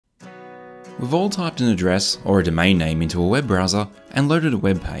We've all typed an address or a domain name into a web browser and loaded a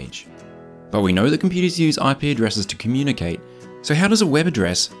web page. But we know that computers use IP addresses to communicate, so how does a web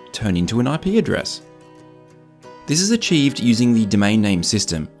address turn into an IP address? This is achieved using the domain name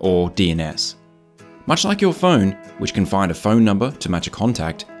system, or DNS. Much like your phone, which can find a phone number to match a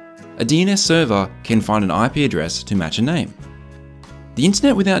contact, a DNS server can find an IP address to match a name. The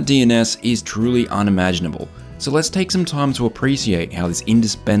internet without DNS is truly unimaginable, so let's take some time to appreciate how this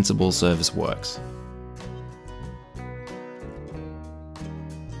indispensable service works.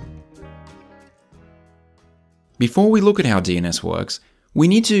 Before we look at how DNS works, we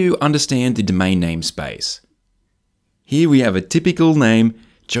need to understand the domain name space. Here we have a typical name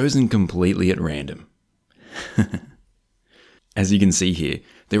chosen completely at random. As you can see here,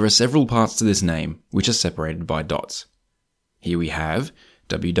 there are several parts to this name which are separated by dots. Here we have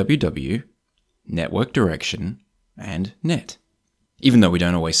www, network direction, and net. Even though we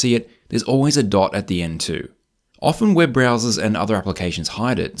don't always see it, there's always a dot at the end too. Often web browsers and other applications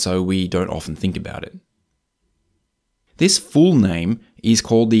hide it, so we don't often think about it. This full name is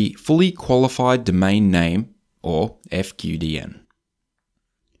called the Fully Qualified Domain Name, or FQDN.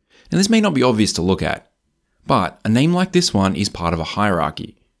 Now this may not be obvious to look at, but a name like this one is part of a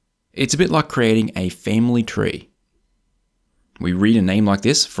hierarchy. It's a bit like creating a family tree. We read a name like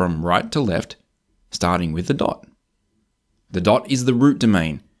this from right to left, starting with the dot. The dot is the root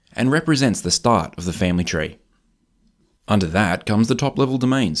domain and represents the start of the family tree. Under that comes the top level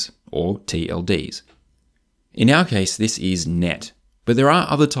domains, or TLDs. In our case, this is net, but there are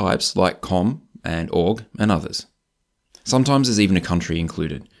other types like com and org and others. Sometimes there's even a country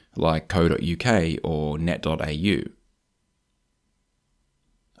included, like co.uk or net.au.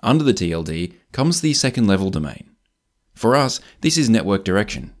 Under the TLD comes the second level domain. For us, this is network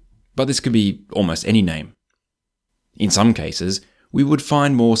direction, but this could be almost any name. In some cases, we would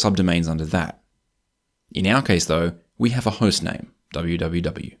find more subdomains under that. In our case though, we have a host name,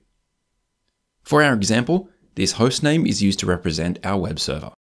 www. For our example, this host name is used to represent our web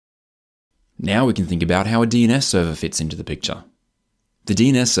server. Now we can think about how a DNS server fits into the picture. The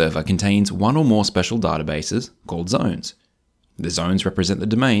DNS server contains one or more special databases called zones. The zones represent the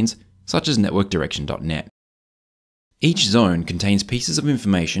domains, such as networkdirection.net. Each zone contains pieces of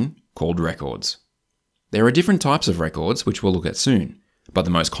information called records. There are different types of records, which we'll look at soon, but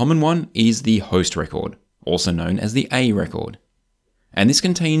the most common one is the host record, also known as the A record. And this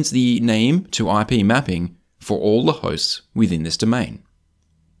contains the name to IP mapping for all the hosts within this domain.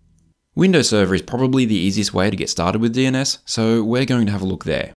 Windows Server is probably the easiest way to get started with DNS, so we're going to have a look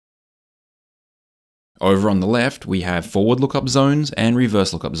there. Over on the left, we have forward lookup zones and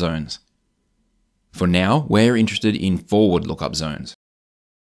reverse lookup zones. For now, we're interested in forward lookup zones.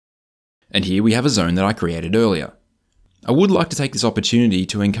 And here we have a zone that I created earlier. I would like to take this opportunity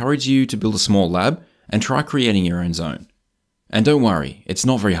to encourage you to build a small lab and try creating your own zone. And don't worry, it's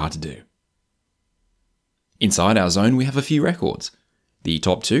not very hard to do. Inside our zone, we have a few records. The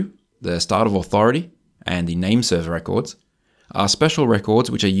top two, the start of authority and the name server records, are special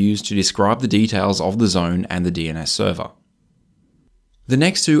records which are used to describe the details of the zone and the DNS server. The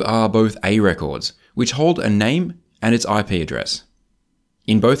next two are both A records, which hold a name and its IP address.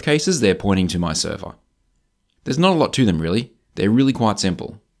 In both cases, they're pointing to my server. There's not a lot to them really, they're really quite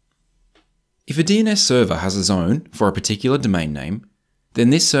simple. If a DNS server has a zone for a particular domain name, then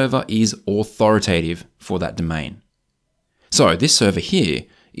this server is authoritative for that domain. So this server here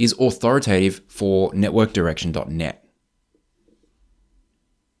is authoritative for networkdirection.net.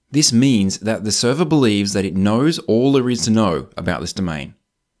 This means that the server believes that it knows all there is to know about this domain.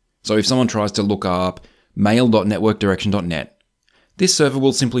 So if someone tries to look up mail.networkdirection.net, this server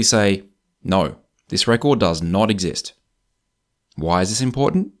will simply say, no, this record does not exist. Why is this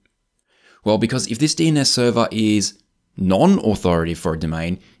important? Well, because if this DNS server is non-authoritative for a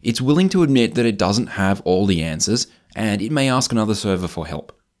domain, it's willing to admit that it doesn't have all the answers and it may ask another server for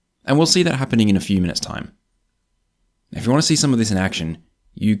help. And we'll see that happening in a few minutes' time. If you want to see some of this in action,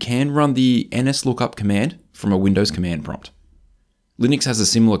 you can run the nslookup command from a Windows command prompt. Linux has a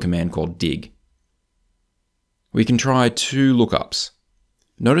similar command called dig. We can try two lookups.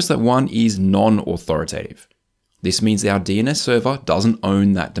 Notice that one is non-authoritative. This means our DNS server doesn't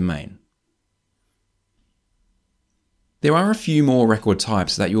own that domain. There are a few more record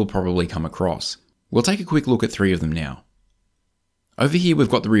types that you'll probably come across. We'll take a quick look at three of them now. Over here we've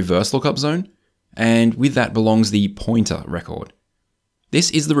got the reverse lookup zone, and with that belongs the pointer record.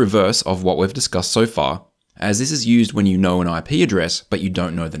 This is the reverse of what we've discussed so far, as this is used when you know an IP address but you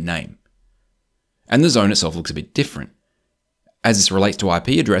don't know the name. And the zone itself looks a bit different. As this relates to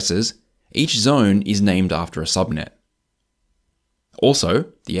IP addresses, each zone is named after a subnet.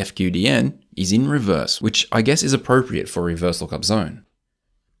 Also, the FQDN is in reverse, which I guess is appropriate for reverse lookup zone.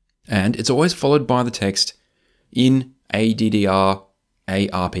 And it's always followed by the text In-addr.arpa.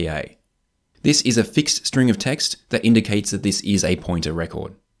 This is a fixed string of text that indicates that this is a pointer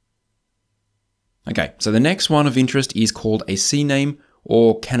record. Okay, so the next one of interest is called a Cname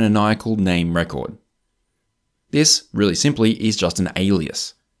or canonical name record. This, really simply, is just an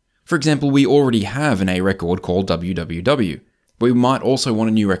alias. For example, we already have an A record called www, but we might also want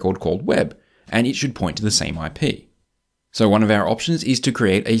a new record called web, and it should point to the same IP. So one of our options is to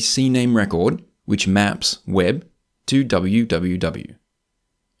create a Cname record which maps web to www.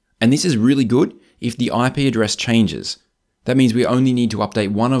 And this is really good if the IP address changes. That means we only need to update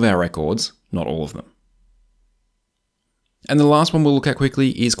one of our records, not all of them. And the last one we'll look at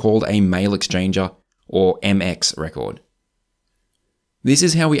quickly is called a mail exchanger or MX record. This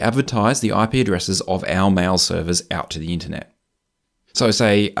is how we advertise the IP addresses of our mail servers out to the internet. So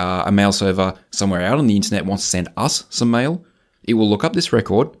say a mail server somewhere out on the internet wants to send us some mail. It will look up this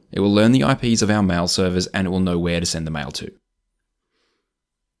record, it will learn the IPs of our mail servers, and it will know where to send the mail to.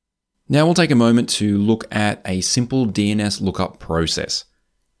 Now we'll take a moment to look at a simple DNS lookup process.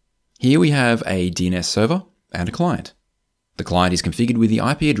 Here we have a DNS server and a client. The client is configured with the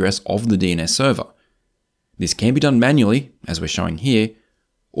IP address of the DNS server. This can be done manually, as we're showing here,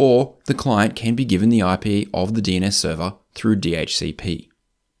 or the client can be given the IP of the DNS server through DHCP.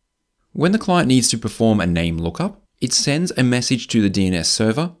 When the client needs to perform a name lookup, it sends a message to the DNS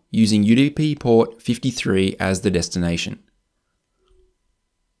server using UDP port 53 as the destination.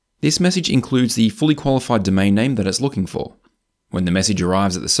 This message includes the fully qualified domain name that it's looking for. When the message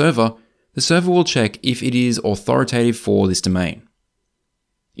arrives at the server will check if it is authoritative for this domain.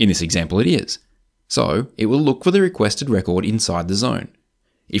 In this example, it is. So it will look for the requested record inside the zone.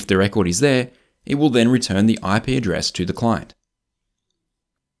 If the record is there, it will then return the IP address to the client.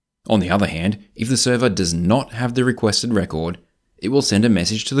 On the other hand, if the server does not have the requested record, it will send a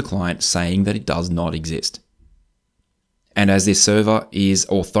message to the client saying that it does not exist. And as this server is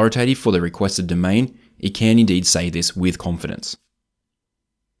authoritative for the requested domain, it can indeed say this with confidence.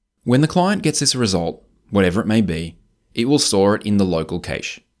 When the client gets this result, whatever it may be, it will store it in the local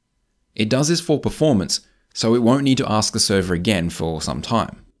cache. It does this for performance, so it won't need to ask the server again for some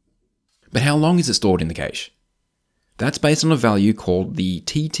time. But how long is it stored in the cache? That's based on a value called the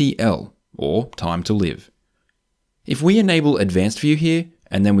TTL, or time to live. If we enable advanced view here,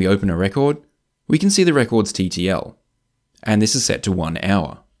 and then we open a record, we can see the record's TTL. And this is set to 1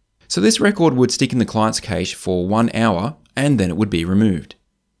 hour. So this record would stick in the client's cache for 1 hour, and then it would be removed.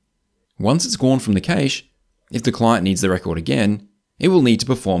 Once it's gone from the cache, if the client needs the record again, it will need to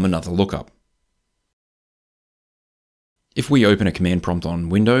perform another lookup. If we open a command prompt on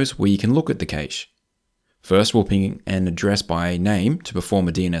Windows, we can look at the cache. First, we'll ping an address by name to perform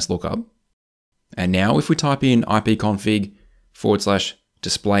a DNS lookup. And now if we type in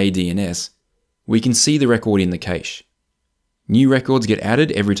ipconfig/display DNS, we can see the record in the cache. New records get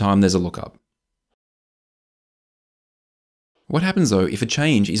added every time there's a lookup. What happens though if a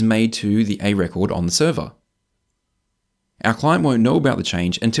change is made to the A record on the server? Our client won't know about the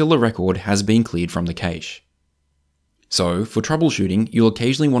change until the record has been cleared from the cache. So for troubleshooting, you'll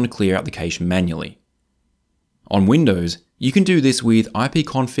occasionally want to clear out the cache manually. On Windows, you can do this with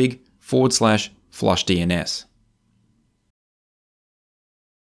ipconfig/flushdns.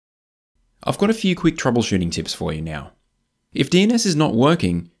 I've got a few quick troubleshooting tips for you now. If DNS is not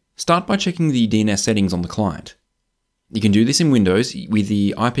working, start by checking the DNS settings on the client. You can do this in Windows with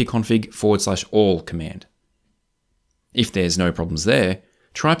the ipconfig/all command. If there's no problems there,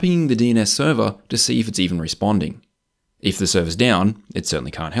 try pinging the DNS server to see if it's even responding. If the server's down, it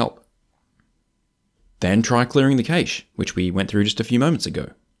certainly can't help. Then try clearing the cache, which we went through just a few moments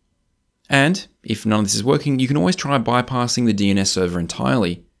ago. And if none of this is working, you can always try bypassing the DNS server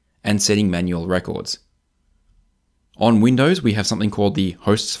entirely and setting manual records. On Windows, we have something called the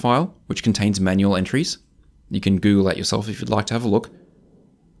hosts file, which contains manual entries. You can Google that yourself if you'd like to have a look.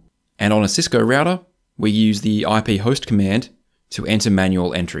 And on a Cisco router, we use the IP host command to enter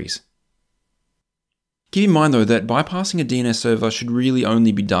manual entries. Keep in mind though that bypassing a DNS server should really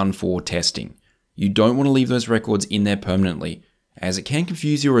only be done for testing. You don't want to leave those records in there permanently, as it can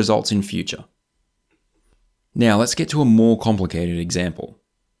confuse your results in future. Now let's get to a more complicated example.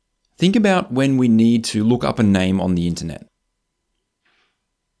 Think about when we need to look up a name on the internet.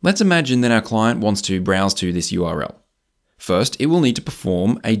 Let's imagine that our client wants to browse to this URL. First, it will need to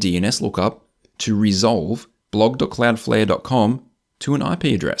perform a DNS lookup to resolve blog.cloudflare.com to an IP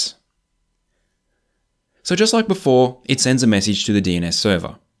address. So just like before, it sends a message to the DNS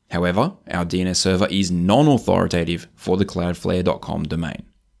server. However, our DNS server is non-authoritative for the cloudflare.com domain.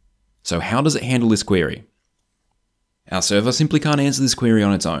 So how does it handle this query? Our server simply can't answer this query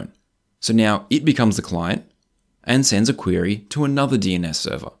on its own. So now it becomes the client and sends a query to another DNS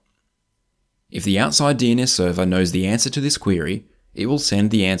server. If the outside DNS server knows the answer to this query, it will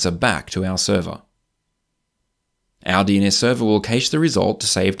send the answer back to our server. Our DNS server will cache the result to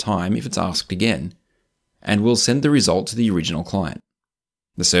save time if it's asked again, and will send the result to the original client.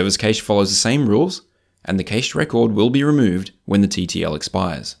 The server's cache follows the same rules, and the cached record will be removed when the TTL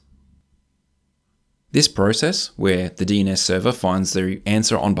expires. This process, where the DNS server finds the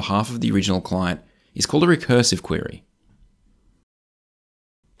answer on behalf of the original client, is called a recursive query.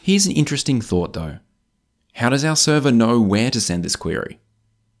 Here's an interesting thought though. How does our server know where to send this query?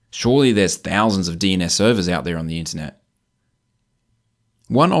 Surely there's thousands of DNS servers out there on the internet.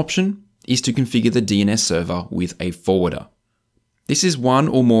 One option is to configure the DNS server with a forwarder. This is one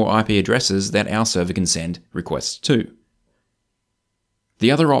or more IP addresses that our server can send requests to.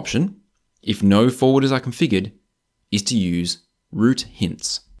 The other option, if no forwarders are configured, is to use root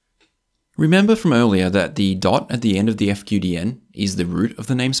hints. Remember from earlier that the dot at the end of the FQDN is the root of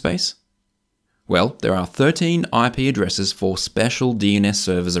the namespace? Well, there are 13 IP addresses for special DNS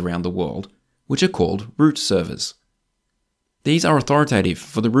servers around the world, which are called root servers. These are authoritative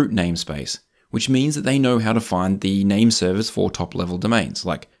for the root namespace, which means that they know how to find the name servers for top-level domains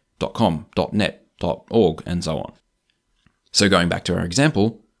like .com, .net, .org, and so on. So going back to our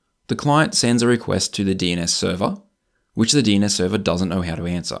example, the client sends a request to the DNS server, which the DNS server doesn't know how to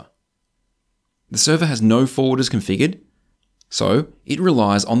answer. The server has no forwarders configured, so it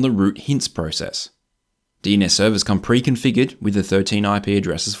relies on the root hints process. DNS servers come pre-configured with the 13 IP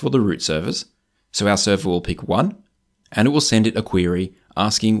addresses for the root servers, so our server will pick one, and it will send it a query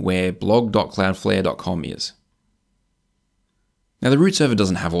asking where blog.cloudflare.com is. Now the root server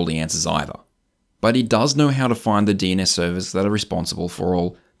doesn't have all the answers either, but it does know how to find the DNS servers that are responsible for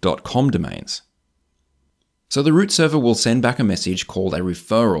all .com domains. So the root server will send back a message called a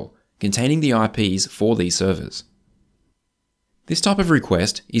referral containing the IPs for these servers. This type of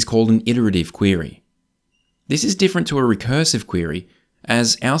request is called an iterative query. This is different to a recursive query,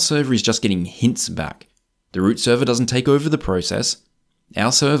 as our server is just getting hints back. The root server doesn't take over the process,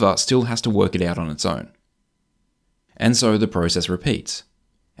 our server still has to work it out on its own. And so the process repeats.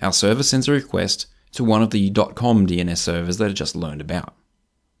 Our server sends a request to one of the .com DNS servers that it just learned about.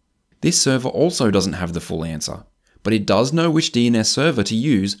 This server also doesn't have the full answer, but it does know which DNS server to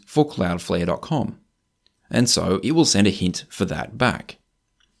use for cloudflare.com, and so it will send a hint for that back.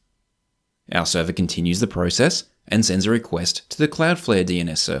 Our server continues the process and sends a request to the Cloudflare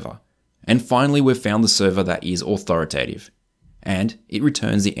DNS server, and finally we've found the server that is authoritative, and it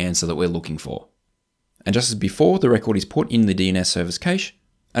returns the answer that we're looking for. And just as before, the record is put in the DNS server's cache,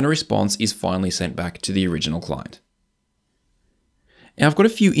 and a response is finally sent back to the original client. Now I've got a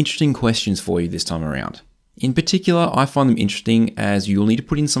few interesting questions for you this time around. In particular, I find them interesting as you'll need to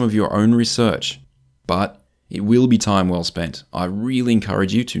put in some of your own research, but it will be time well spent. I really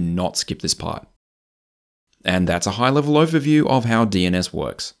encourage you to not skip this part. And that's a high-level overview of how DNS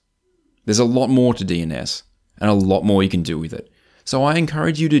works. There's a lot more to DNS, and a lot more you can do with it, so I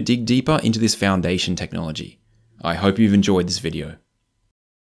encourage you to dig deeper into this foundation technology. I hope you've enjoyed this video.